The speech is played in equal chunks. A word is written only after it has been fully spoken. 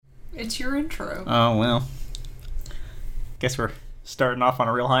It's your intro. Oh, well. Guess we're starting off on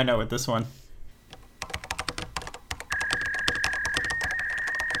a real high note with this one.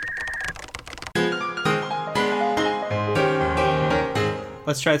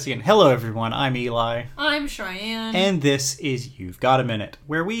 Let's try this again. Hello, everyone. I'm Eli. I'm Cheyenne. And this is You've Got a Minute,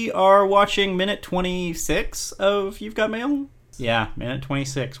 where we are watching minute 26 of You've Got Mail. Yeah, minute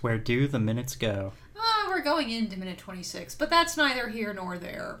 26. Where do the minutes go? We're going into minute 26, but that's neither here nor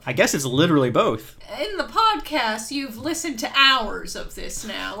there. I guess it's literally both. In the podcast, you've listened to hours of this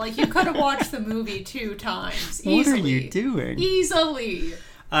now. Like, you could have watched the movie 2 times. Easily. What are you doing? Easily.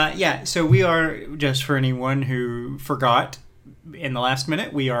 So we are, just for anyone who forgot, in the last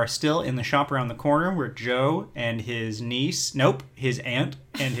minute, we are still in the shop around the corner where Joe and his his aunt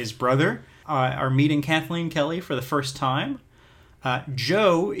and his brother are meeting Kathleen Kelly for the first time.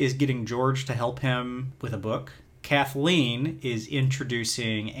 Joe is getting George to help him with a book. Kathleen is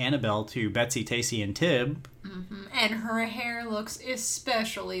introducing Annabelle to Betsy, Tacy, and Tib. Mm-hmm. And her hair looks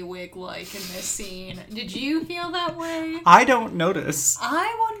especially wig-like in this scene. Did you feel that way? I don't notice.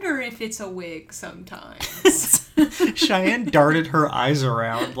 I wonder if it's a wig sometimes. Cheyenne darted her eyes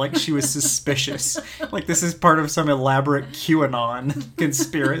around like she was suspicious. Like this is part of some elaborate QAnon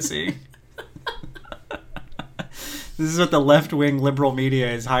conspiracy. This is what the left-wing liberal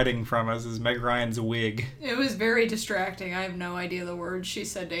media is hiding from us, is Meg Ryan's wig. It was very distracting. I have no idea the words she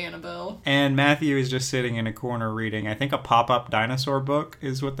said to Annabelle. And Matthew is just sitting in a corner reading, I think, a pop-up dinosaur book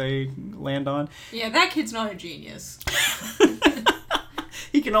is what they land on. Yeah, that kid's not a genius.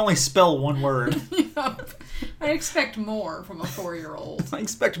 He can only spell one word. I expect more from a 4-year-old. I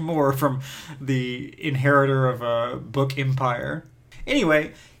expect more from the inheritor of a book empire.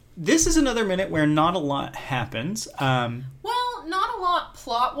 Anyway, this is another minute where not a lot happens. Well, not a lot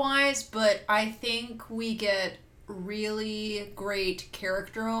plot-wise, but I think we get really great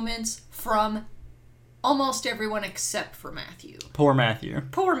character moments from almost everyone except for Matthew. Poor Matthew.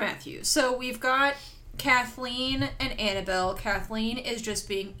 Poor Matthew. So we've got Kathleen and Annabelle. Kathleen is just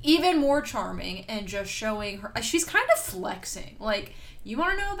being even more charming and just showing her... She's kind of flexing. Like, you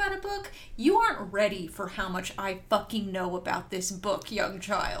want to know about a book? You aren't ready for how much I fucking know about this book, young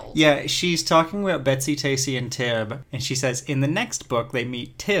child. Yeah, she's talking about Betsy, Tacy, and Tib, and she says in the next book they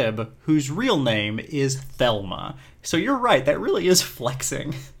meet Tib, whose real name is Thelma. So you're right, that really is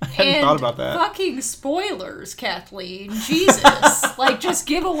flexing. I hadn't thought about that. Fucking spoilers, Kathleen. Jesus. Like, just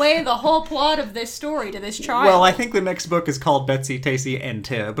give away the whole plot of this story to this child. Well, I think the next book is called Betsy, Tacy, and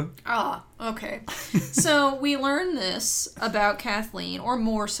Tib. Ah, okay. So we learn this about Kathleen, or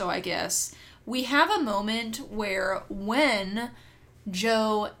more so, I guess. We have a moment where when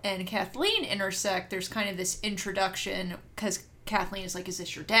Joe and Kathleen intersect, there's kind of this introduction, because Kathleen is like, is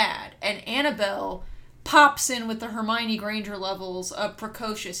this your dad? And Annabelle pops in with the Hermione Granger levels of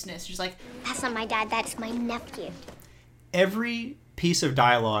precociousness. She's like, that's not my dad, that's my nephew. Every piece of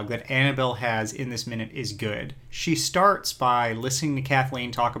dialogue that Annabelle has in this minute is good. She starts by listening to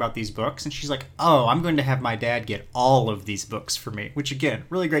Kathleen talk about these books, and she's like, oh, I'm going to have my dad get all of these books for me. Which, again,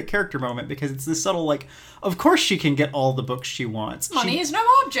 really great character moment, because it's this subtle, like, of course she can get all the books she wants. Money is no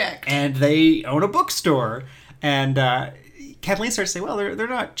object. And they own a bookstore. And Kathleen starts to say, well, they're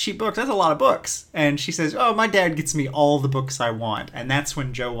not cheap books. That's a lot of books. And she says, oh, my dad gets me all the books I want. And that's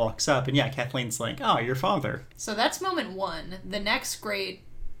when Joe walks up. And yeah, Kathleen's like, oh, your father. So that's moment 1. The next great,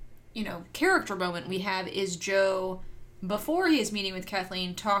 character moment we have is Joe, before he is meeting with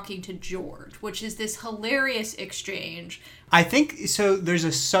Kathleen, talking to George, which is this hilarious exchange. I think, so there's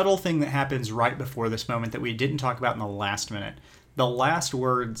a subtle thing that happens right before this moment that we didn't talk about in the last minute. The last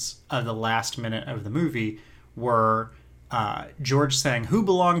words of the last minute of the movie were George saying, who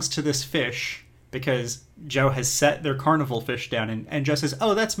belongs to this fish? Because Joe has set their carnival fish down, and Joe says,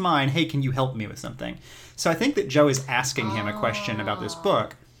 oh, that's mine. Hey, can you help me with something? So I think that Joe is asking him a question about this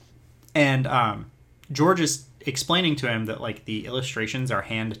book. And George is explaining to him that, like, the illustrations are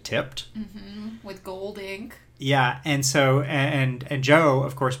hand-tipped. Mm-hmm. With gold ink. Yeah, and so, and Joe,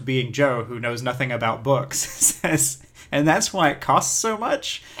 of course, being Joe, who knows nothing about books, says, and that's why it costs so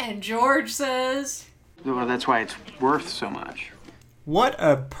much. And George says, well, that's why it's worth so much. What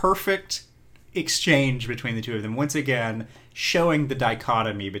a perfect exchange between the two of them. Once again, showing the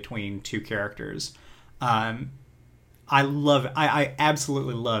dichotomy between two characters. I love it. I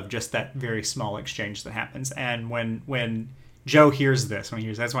absolutely love just that very small exchange that happens. And when Joe hears this, when he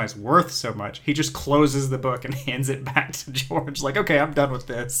hears that's why it's worth so much, he just closes the book and hands it back to George. Like, okay, I'm done with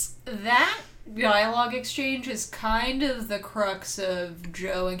this. That dialogue exchange is kind of the crux of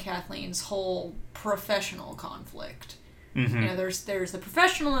Joe and Kathleen's whole professional conflict. Mm-hmm. There's the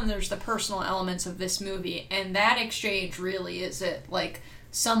professional and there's the personal elements of this movie, and that exchange really is it. Like,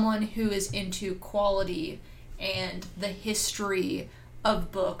 someone who is into quality and the history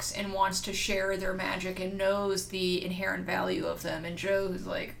of books and wants to share their magic and knows the inherent value of them. And Joe's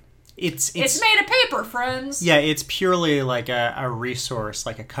like, it's made of paper, friends. Yeah, it's purely like a resource,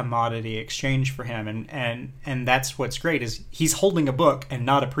 like a commodity exchange for him, and that's what's great is he's holding a book and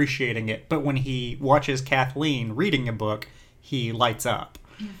not appreciating it, but when he watches Kathleen reading a book, he lights up.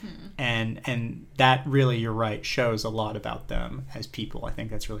 Mm-hmm. And that really, you're right, shows a lot about them as people. I think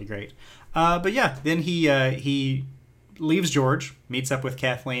that's really great. But yeah, then he leaves George, meets up with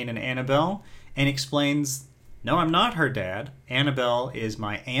Kathleen and Annabelle, and explains, no, I'm not her dad. Annabelle is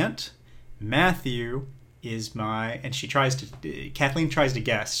my aunt. Matthew is my... And Kathleen tries to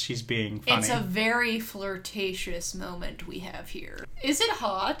guess. She's being funny. It's a very flirtatious moment we have here. Is it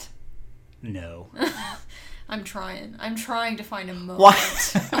hot? No. I'm trying to find a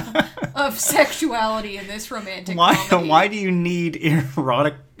moment of sexuality in this romantic comedy. Why do you need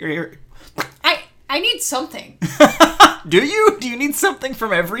erotic... I need something. Do you? Do you need something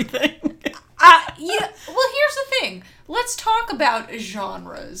from everything? Yeah. Well, here's the thing. Let's talk about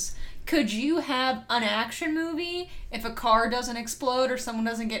genres. Could you have an action movie if a car doesn't explode or someone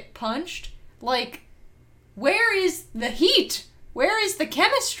doesn't get punched? Like, where is the heat? Where is the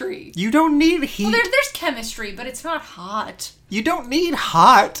chemistry? You don't need heat. Well, there's chemistry, but it's not hot. You don't need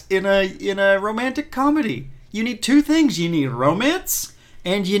hot in a romantic comedy. You need two things. You need romance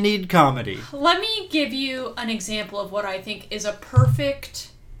and you need comedy. Let me give you an example of what I think is a perfect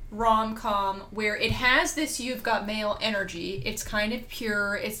rom-com where it has this you've got mail energy. It's kind of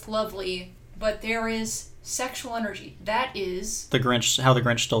pure, it's lovely, but there is sexual energy. That is... How the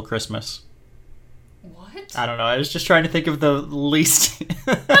Grinch Stole Christmas. What? I don't know. I was just trying to think of the least...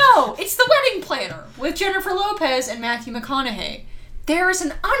 No! It's The Wedding Planner with Jennifer Lopez and Matthew McConaughey. There is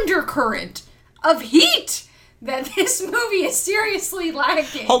an undercurrent of heat that this movie is seriously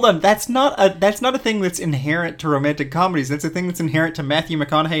lacking. Hold on, that's not a thing that's inherent to romantic comedies. That's a thing that's inherent to Matthew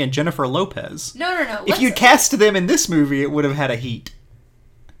McConaughey and Jennifer Lopez. No. If you cast them in this movie, it would have had a heat.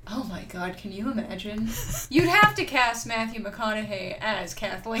 Oh my god, can you imagine? You'd have to cast Matthew McConaughey as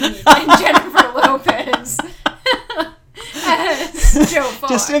Kathleen and Jennifer Lopez as Joe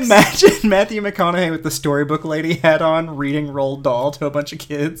Fox. Just imagine Matthew McConaughey with the Storybook Lady hat on, reading Roald Dahl to a bunch of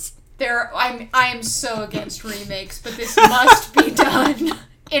kids. I'm so against remakes, but this must be done.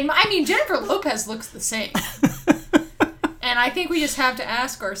 Jennifer Lopez looks the same. And I think we just have to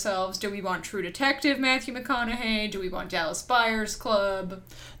ask ourselves, do we want True Detective Matthew McConaughey? Do we want Dallas Buyers Club?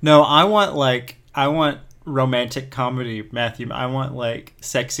 No, I want romantic comedy Matthew. I want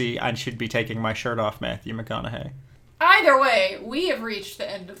sexy, I should be taking my shirt off Matthew McConaughey. Either way, we have reached the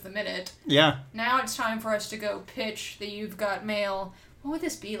end of the minute. Yeah. Now it's time for us to go pitch the You've Got Mail. What would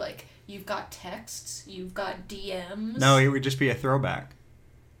this be like? You've got texts? You've got DMs? No, it would just be a throwback.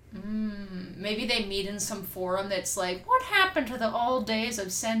 Maybe they meet in some forum that's like, what happened to the old days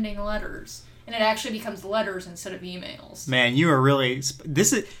of sending letters? And it actually becomes letters instead of emails. Man, you are really...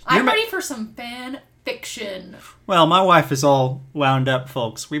 I'm ready for some fan fiction. Well, my wife is all wound up,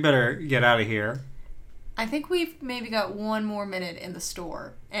 folks. We better get out of here. I think we've maybe got one more minute in the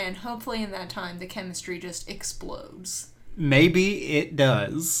store. And hopefully in that time, the chemistry just explodes. Maybe it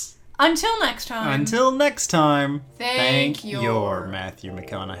does. Until next time. Thank your Matthew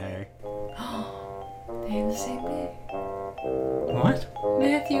McConaughey. They have the same name. What?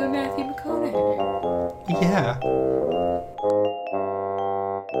 Matthew and Matthew McConaughey. Yeah.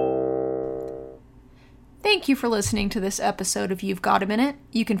 Thank you for listening to this episode of You've Got a Minute.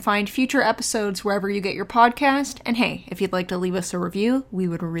 You can find future episodes wherever you get your podcast. And hey, if you'd like to leave us a review, we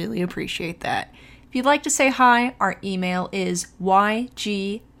would really appreciate that. If you'd like to say hi, our email is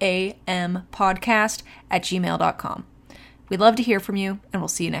ygampodcast@gmail.com. We'd love to hear from you, and we'll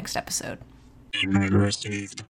see you next episode.